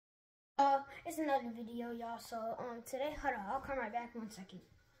It's another video, y'all. So today, hold on, I'll come right back 1 second.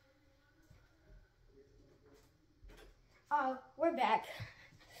 We're back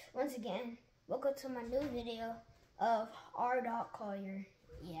once again. Welcome to my new video of B.Collier.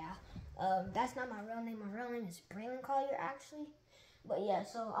 Yeah, that's not my real name. My real name is B.Collier actually. But yeah,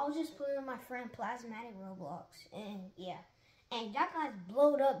 so I was just playing with my friend Plasmatic Roblox, and yeah, and that guys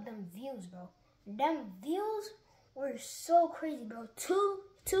blowed up them views, bro. Them views were so crazy, bro.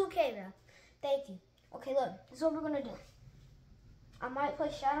 2K, bro. Thank you. Okay, look, this is what we're gonna do. I might play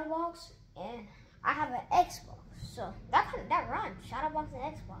Shadowbox, and I have an Xbox, so that rhymes, Shadowbox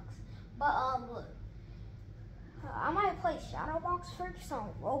and Xbox. But look, I might play Shadowbox first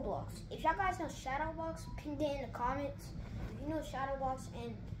on Roblox. If y'all guys know Shadowbox, pin it in the comments. If you know Shadowbox,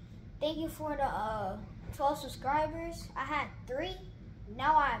 and thank you for the 12 subscribers. I had 3,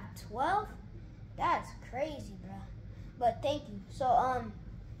 now I have 12. That's crazy, bro. But thank you. So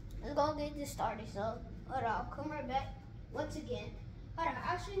let's go get this started. So hold on, I'll come right back once again. Hold on,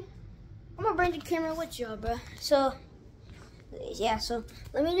 actually, I'm gonna bring the camera with y'all, bro. So yeah, so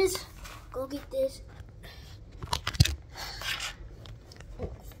let me just go get this.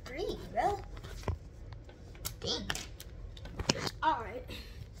 3, bro. Dang. All right.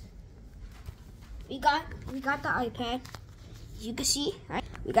 We got the iPad. As you can see, right?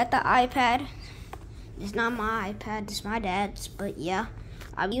 We got the iPad. It's not my iPad, it's my dad's, but yeah,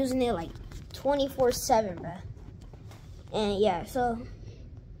 I'm using it like 24/7, bro. And yeah, so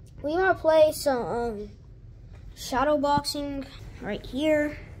we gonna play some shadow boxing right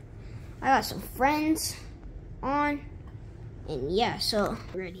here. I got some friends on, and yeah, so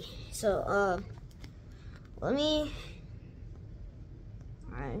ready. So let me.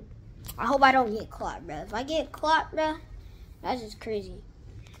 All right. I hope I don't get caught, bro. If I get caught, bro, that's just crazy.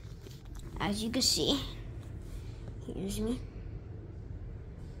 As you can see, here's me.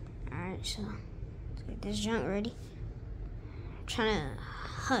 Alright, so let's get this junk ready. I'm trying to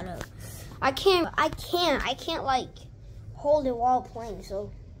hold up. I can't like hold it while playing,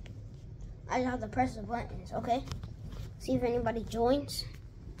 so I just have to press the buttons, okay? See if anybody joins.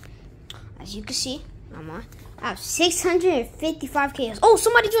 As you can see, I'm on. I have 655 KS. Oh,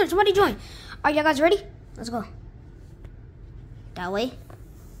 somebody joined. Alright, y'all guys ready? Let's go. That way.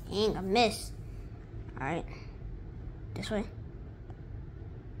 Dang, I missed. Alright. This way.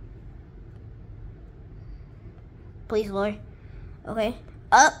 Please, Lord. Okay.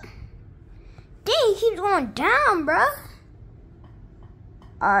 Up. Dang, he keeps going down, bruh.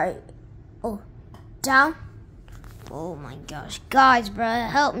 Alright. Oh. Down. Oh my gosh. Guys, bruh,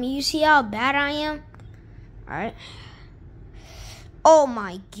 help me. You see how bad I am? Alright. Oh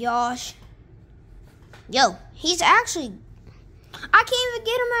my gosh. Yo, he's actually... I can't even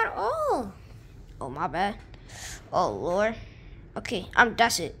get him at all. Oh, my bad. Oh, Lord. Okay,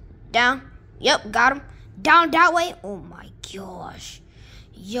 that's it. Down. Yep, got him. Down that way. Oh, my gosh.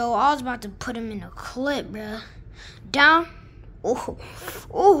 Yo, I was about to put him in a clip, bruh. Down. Oh.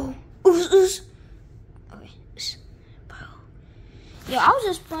 Okay. Yo, I was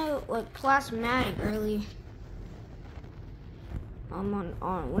just playing with plasmatic earlier. On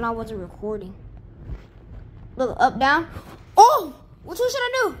when I wasn't recording. Look, up, down. Oh! What should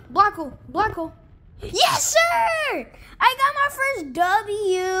I do? Black hole. Yes, sir! I got my first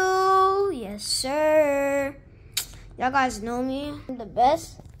W. Yes, sir. Y'all guys know me. I'm the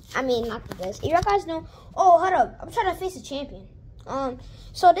best. I mean, not the best. Y'all guys know. Oh, hold up. I'm trying to face a champion.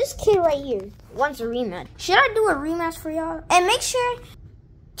 So this kid right here wants a rematch. Should I do a rematch for y'all? And make sure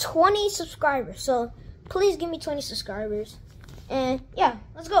 20 subscribers. So please give me 20 subscribers. And yeah,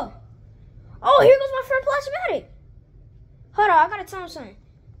 let's go. Oh, here goes my friend Plasmatic. Hold on, I gotta tell him something.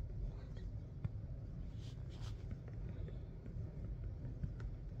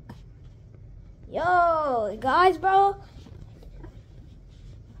 Yo, guys, bro.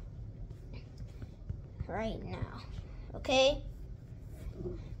 Right now, okay?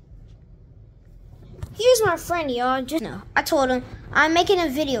 Here's my friend, y'all. Just know, I told him I'm making a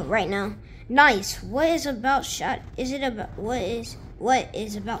video right now. Nice. What is about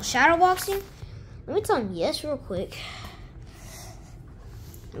shadowboxing? Let me tell him yes real quick.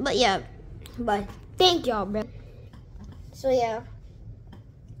 But yeah, thank y'all, bro. So yeah,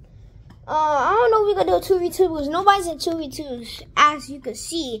 I don't know if we gonna do a 2v2 because nobody's in 2v2s, as you can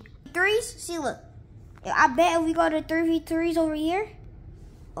see. 3s, see, look, I bet if we go to 3v3s over here.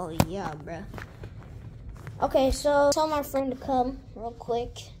 Oh yeah, bro. Okay, so tell my friend to come real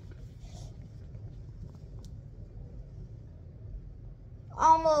quick.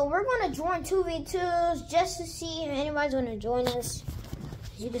 We're gonna join 2v2s just to see if anybody's gonna join us.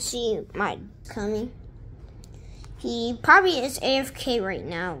 As you can see, my coming. He probably is AFK right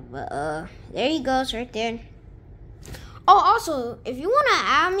now, but there he goes right there. Oh, also, if you want to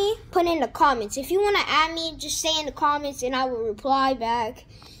add me, put in the comments. If you want to add me, just say in the comments and I will reply back.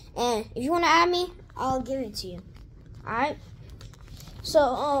 And if you want to add me, I'll give it to you. Alright?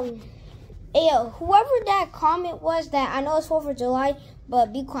 So, hey, yo, whoever that comment was that, I know it's 4th of July,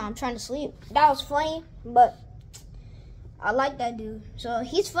 but be quiet, I'm trying to sleep. That was funny, but I like that dude. So,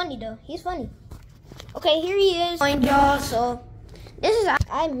 he's funny, though. He's funny. Okay, here he is. Y'all, so, this is,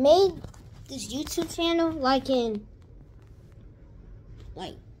 I made this YouTube channel, like, in,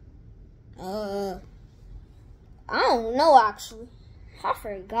 like, I don't know, actually. I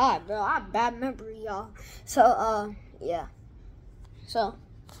forgot, bro. I have bad memory, y'all. So, yeah. So,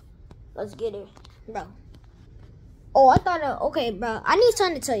 let's get it, bro. Oh, I thought, okay, bro. I need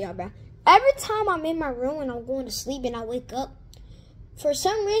something to tell y'all, bro. Every time I'm in my room and I'm going to sleep and I wake up, for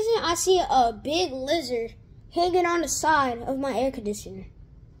some reason, I see a big lizard hanging on the side of my air conditioner.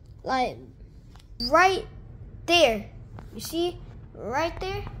 Like, right there. You see? Right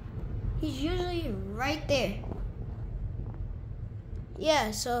there? He's usually right there.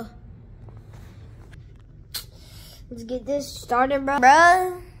 Yeah, so let's get this started, bro.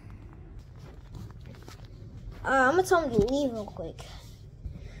 I'm gonna tell him to leave real quick.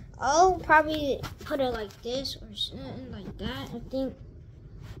 I'll probably put it like this or something like that, I think.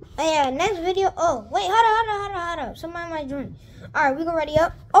 Yeah, next video. Oh, wait, hold up. Somebody might join. Alright, we gonna ready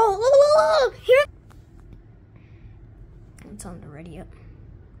up. Oh, look, here. I'm telling him to ready up.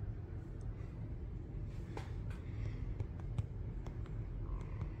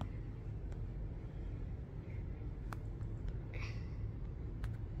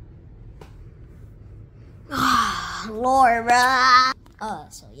 Lord, bruh.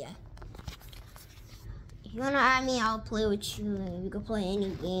 So yeah. If you wanna add me, I'll play with you and we can play any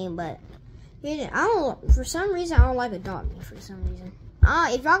game, but for some reason I don't like Adopt Me for some reason.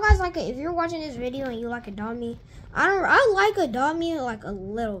 If y'all guys like it, if you're watching this video and you like Adopt Me, I like Adopt Me like a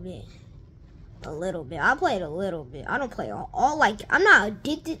little bit. I play it a little bit. I don't play all like, I'm not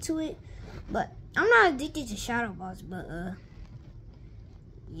addicted to it, but I'm not addicted to Shadow Boss, but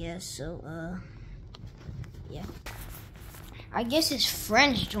yeah, so yeah. I guess his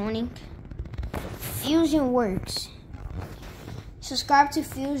friend's joining. Fusion works. Subscribe to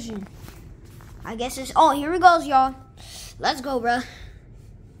Fusion. I guess it's, oh, here we goes, y'all. Let's go, bruh.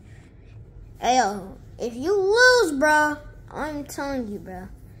 Hey, yo, if you lose, bruh, I'm telling you, bruh,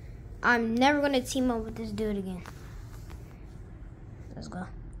 I'm never going to team up with this dude again. Let's go.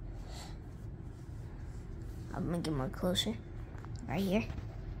 I'm going to get more closer. Right here.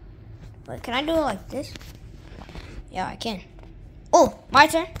 Wait, can I do it like this? Yeah, I can. Oh, my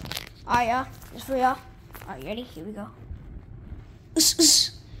turn. All right, y'all. This for y'all. All right, ready? Here we go.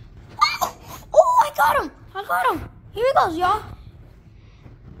 Oh, I got him. Here he goes, y'all.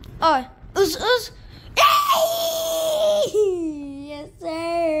 All right. Yes,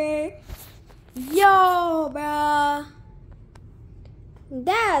 sir. Yo, bro.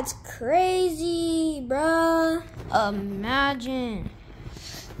 That's crazy, bro. Imagine.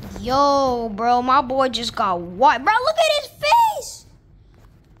 Yo, bro, my boy just got white. Bro, look at his face.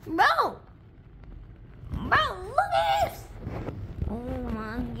 Bro, look at this. Oh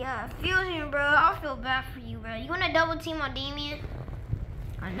my God, Fusion, bro. I feel bad for you, bro. You wanna double team on Damien?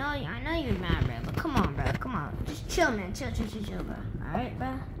 I know you're mad, bro. But come on, bro. Come on, just chill, man. Chill, bro. All right,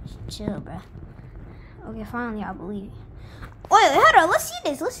 bro. Just chill, bro. Okay, finally, I believe you. Wait, hold on. Let's see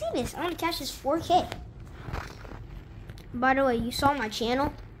this. I wanna catch this 4K. By the way, you saw my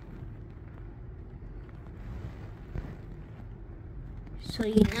channel. So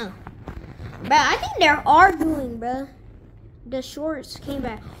you know. Bro, I think they're arguing, bro. The shorts came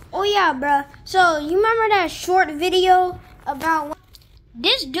back. Oh yeah, bro. So you remember that short video about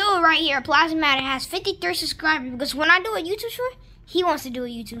this dude right here, Plasmatic, has 53 subscribers because when I do a YouTube short, he wants to do a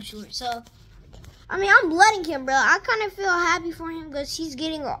YouTube short. So I mean, I'm letting him, bro. I kind of feel happy for him because he's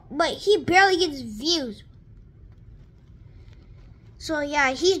getting, but he barely gets views. So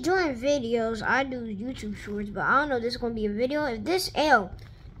yeah, he's doing videos. I do YouTube shorts, but I don't know if this is gonna be a video. If this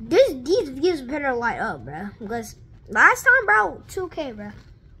these views better light up, bro. Because last time, bro, 2K, bro.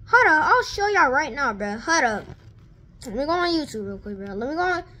 Hold up, I'll show y'all right now, bro. Hold up. Let me go on YouTube real quick, bro. Let me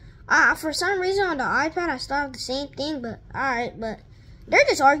go on. For some reason on the iPad, I stopped the same thing, but alright, but they're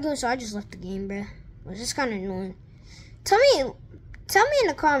just arguing, so I just left the game, bro. It's just kind of annoying. Tell me in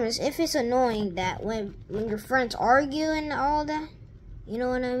the comments if it's annoying that when your friends argue and all that. You know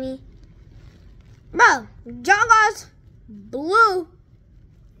what I mean? Bro, y'all guys blew.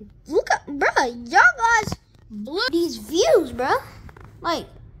 Look at, bro, y'all guys blew these views, bro. Like,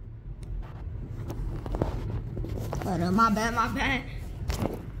 Hold on, my bad. Hold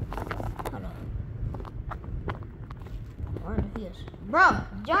on. Where are the views? Bro,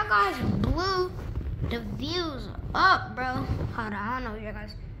 y'all guys blew the views up, bro. Hold on, I don't know y'all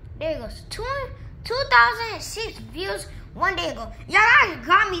guys. There it goes. 2,006 views 1 day ago. Y'all guys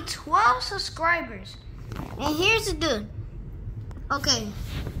got me 12 subscribers. And here's the dude. Okay.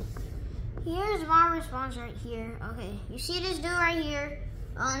 Here's my response right here. Okay, you see this dude right here?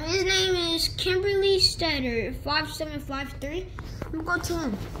 His name is Kimberly Stetter 5753. I'm gonna go to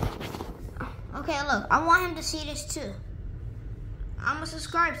him. Okay, look, I want him to see this too. I'm gonna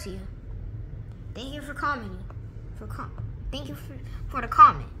subscribe to you. Thank you for commenting. Thank you for the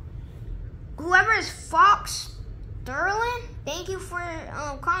comment. Whoever is Fox Sterling, thank you for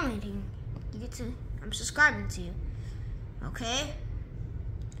commenting. I'm subscribing to you. Okay.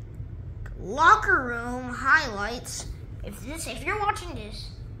 Locker room highlights. If you're watching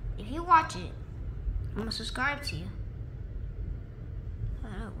this, if you watch it, I'm gonna subscribe to you.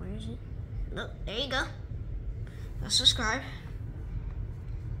 Where is it? Look, there you go. Let's subscribe.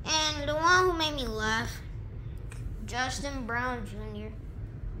 And the one who made me laugh, Justin Brown Jr.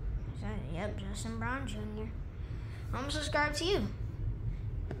 Yep, Justin Brown Jr. I'm gonna subscribe to you.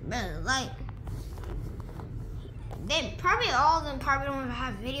 But like, they probably all of them probably don't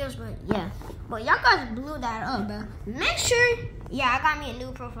have videos, but yeah. But y'all guys blew that up, bro. Make sure, yeah, I got me a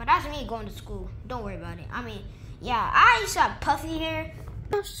new profile. That's me going to school. Don't worry about it. I mean, yeah, I used to have puffy hair.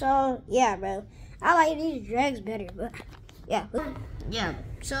 So, yeah, bro. I like these dreads better, but yeah. Yeah,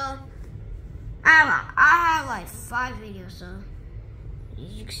 so I have like 5 videos, so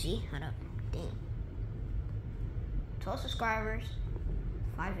as you can see, hold up. Dang. 12 subscribers,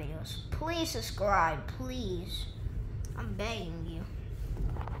 5 videos. Please subscribe, please. I'm begging you.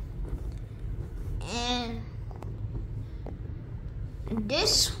 And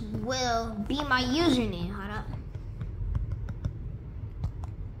this will be my username. Hold up.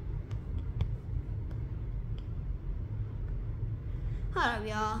 Hold up,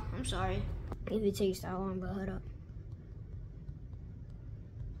 y'all. I'm sorry if it takes that long, but hold up.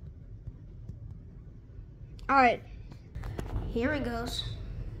 Alright. Here it goes.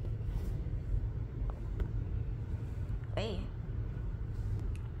 Wait.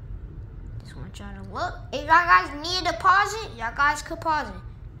 Just want y'all to look. If y'all guys need to pause it, y'all guys could pause it.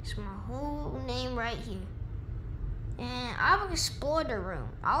 It's my whole name right here. And I will explore the room.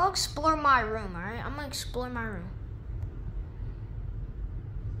 I'll explore my room, alright? I'm gonna explore my room.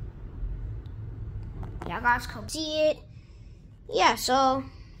 Y'all guys can see it. Yeah, so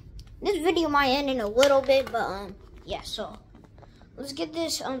this video might end in a little bit, but yeah, so let's get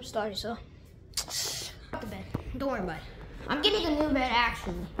this started. So the bed. Don't worry about it. I'm getting a new bed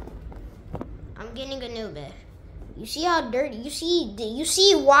actually. I'm getting a new bed. You see how dirty? You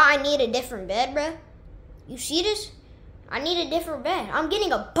see why I need a different bed, bruh? You see this? I need a different bed. I'm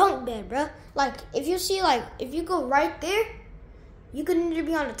getting a bunk bed, bruh. Like if you see, like if you go right there, you could either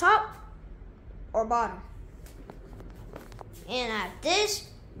be on the top or bottom. And I have this,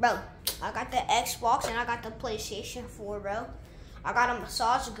 bro. I got the Xbox and I got the PlayStation 4, bro. I got a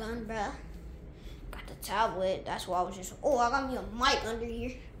massage gun, bro. Got the tablet. That's why I was just. Oh, I got me a mic under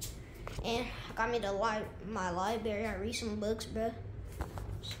here, and I got me my library. I read some books, bro.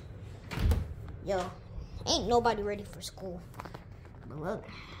 Yo, ain't nobody ready for school. But look,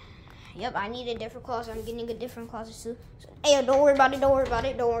 yep, I need a different closet. I'm getting a different closet too. So, hey, don't worry about it. Don't worry about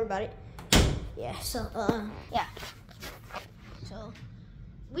it. Don't worry about it. Yeah. So, yeah. So,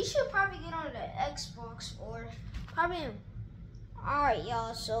 we should probably get on the Xbox or probably. Alright,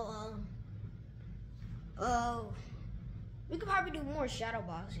 y'all. So, we could probably do more shadow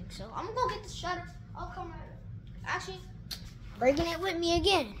boxing. So, I'm gonna go get the shadow. I'll come right up. Actually, breaking it with me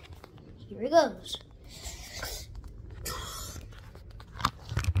again. Here it goes.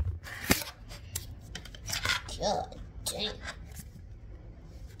 God dang.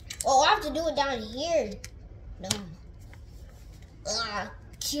 Oh, I have to do it down here. No. God.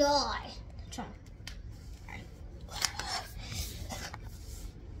 Try.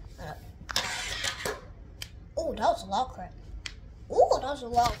 Oh, that was a lot, crap. Oh, that was a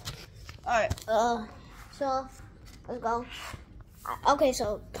lot. Alright, so let's go. Okay,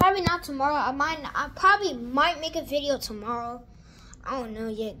 so probably not tomorrow. I probably might make a video tomorrow. I don't know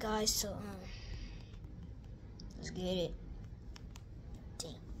yet, guys. So let's get it.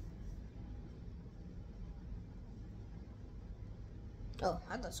 Damn. Oh,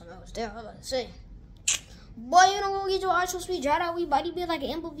 I thought something was there. I was about to say. Boy, you don't go get your eyes so sweet, dry that wee body be like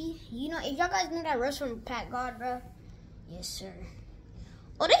an Amblebee. You know, if y'all guys know that rest from Pat God, bro. Yes, sir.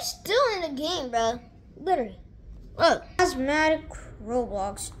 Oh, they still in the game, bro. Literally. Look, plasmatic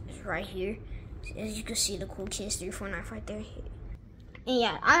roblox is right here. As you can see, the cool kids 349 right there. And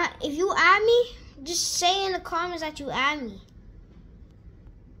yeah, if you add me, just say in the comments that you add me.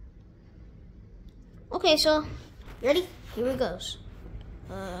 Okay, so ready? Here it goes.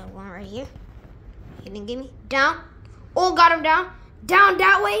 One right here. He didn't get me. Down. Oh, got him down. Down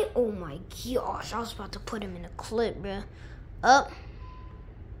that way. Oh my gosh, I was about to put him in a clip, bro. Up.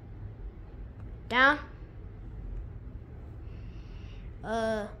 Down.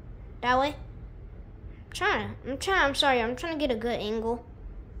 That way. I'm sorry, I'm trying to get a good angle.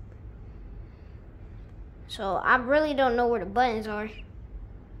 So I really don't know where the buttons are.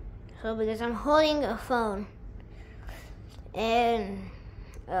 So because I'm holding a phone and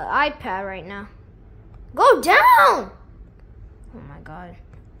an iPad right now. Go down! Oh my god.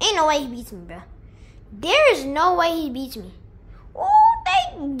 Ain't no way he beats me, bro. There is no way he beats me. Oh,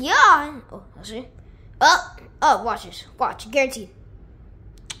 thank God. Oh, that's it. Up, watch this. Watch, guaranteed.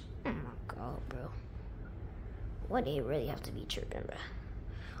 Oh my god, bro. What do you really have to be tripping, bro?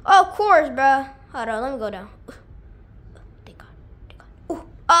 Oh, of course, bro. Hold on, let me go down. Thank God. Ooh,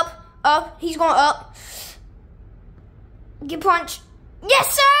 up. He's going up. Get punched.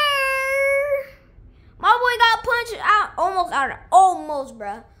 Yes, sir. My boy got punched out. Almost,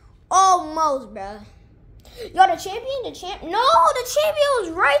 bro. Yo, the champion? No, the champion was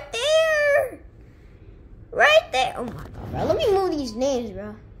right there. Right there. Oh my god, bro. Let me move these names,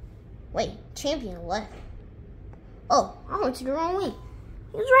 bro. Wait, champion left. Oh, I went to the wrong way.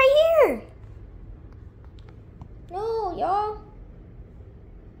 He was right here. No, y'all.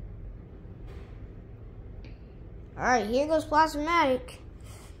 Alright, here goes plasmatic.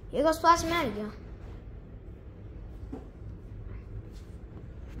 Y'all.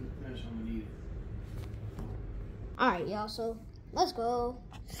 Alright, y'all, so let's go.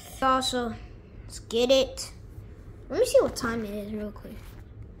 Y'all, so let's get it. Let me see what time it is real quick.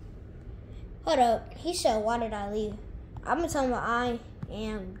 Hold up. He said, why did I leave? I'm gonna tell him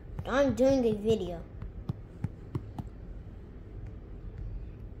I'm doing a video.